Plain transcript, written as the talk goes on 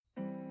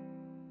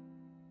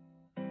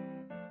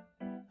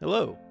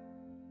Hello,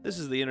 this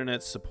is the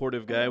internet's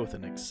supportive guy with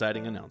an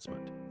exciting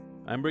announcement.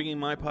 I'm bringing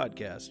my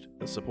podcast,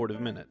 The Supportive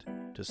Minute,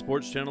 to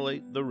Sports Channel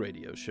 8, the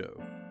radio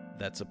show.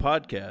 That's a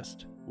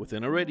podcast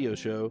within a radio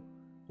show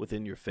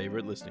within your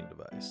favorite listening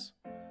device.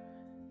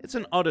 It's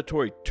an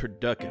auditory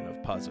turducken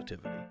of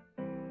positivity.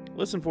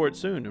 Listen for it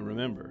soon and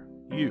remember,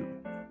 you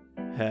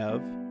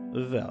have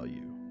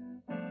value.